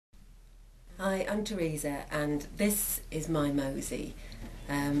Hi, I'm Teresa and this is my mosey.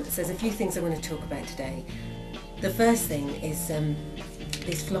 So there's a few things I want to talk about today. The first thing is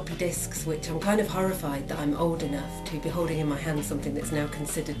these floppy disks, which I'm kind of horrified that I'm old enough to be holding in my hand something that's now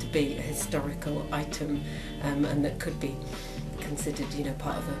considered to be a historical item and that could be considered,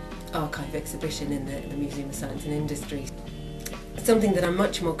 part of an archive exhibition in the Museum of Science and Industry. Something that I'm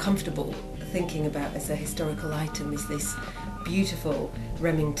much more comfortable thinking about as a historical item is this beautiful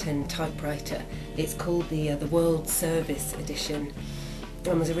Remington typewriter. It's called the World Service Edition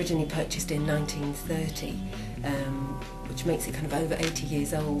and was originally purchased in 1930, which makes it kind of over 80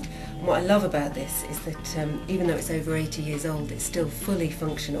 years old. And what I love about this is that even though it's over 80 years old, it's still fully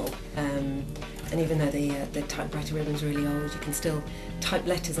functional. And even though the typewriter ribbon's really old, you can still type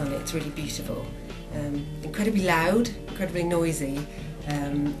letters on it. It's really beautiful. Incredibly loud, incredibly noisy.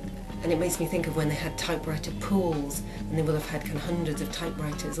 And it makes me think of when they had typewriter pools and they will have had kind of hundreds of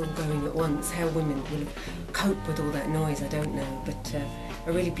typewriters all going at once. How women will have coped with all that noise, I don't know, but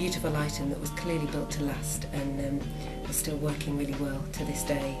a really beautiful item that was clearly built to last and is still working really well to this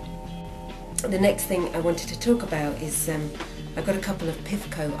day. The next thing I wanted to talk about is I've got a couple of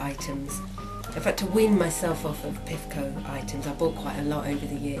Pifco items. I've had to wean myself off of Pifco items. I bought quite a lot over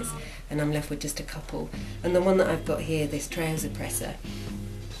the years and I'm left with just a couple. And the one that I've got here, this trouser presser,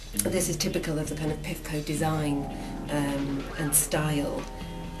 this is typical of the kind of Pifco design and style,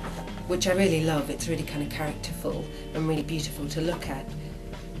 which I really love. It's really kind of characterful and really beautiful to look at.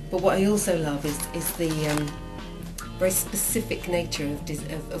 But what I also love is the very specific nature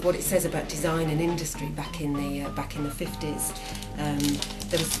of what it says about design and industry back in the 50s.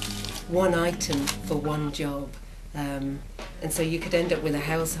 There was one item for one job. And so you could end up with a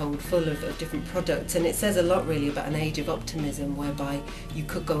household full of different products, and it says a lot really about an age of optimism whereby you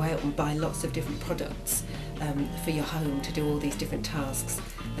could go out and buy lots of different products for your home to do all these different tasks.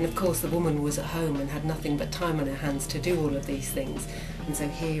 And of course the woman was at home and had nothing but time on her hands to do all of these things, and so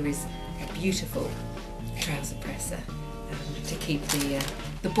here is a beautiful trouser presser to keep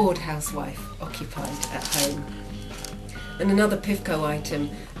the bored housewife occupied at home. And another Pifco item,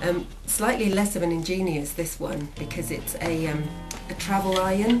 slightly less of an ingenious this one because it's a travel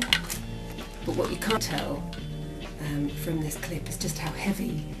iron, but what you can't tell from this clip is just how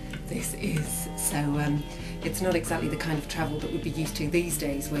heavy this is. So it's not exactly the kind of travel that we'd be used to these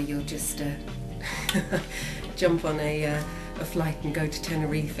days, where you'll just jump on a flight and go to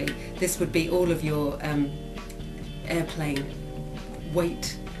Tenerife. This would be all of your airplane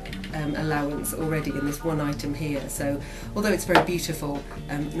weight allowance already in this one item here. So although it's very beautiful,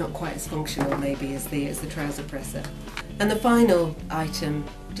 not quite as functional maybe as the trouser presser. And the final item,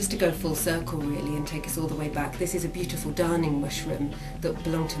 just to go full circle really and take us all the way back, this is a beautiful darning mushroom that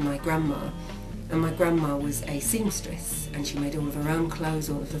belonged to my grandma. And my grandma was a seamstress and she made all of her own clothes,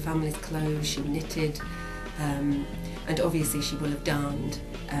 all of the family's clothes, she knitted, and obviously she will have darned.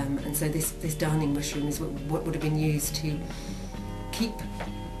 And so this darning mushroom is what would have been used to keep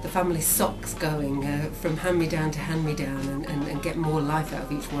the family socks going from hand-me-down to hand-me-down and get more life out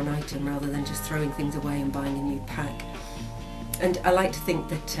of each one item rather than just throwing things away and buying a new pack. And I like to think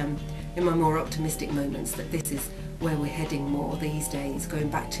that in my more optimistic moments that this is where we're heading more these days, going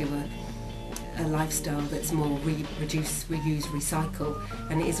back to a lifestyle that's more reduce, reuse, recycle,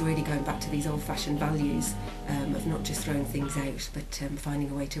 and it is really going back to these old-fashioned values of not just throwing things out but finding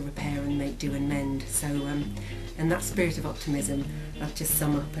a way to repair and make do and mend. So and that spirit of optimism, I'll just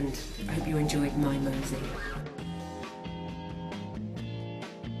sum up, and I hope you enjoyed my mosey.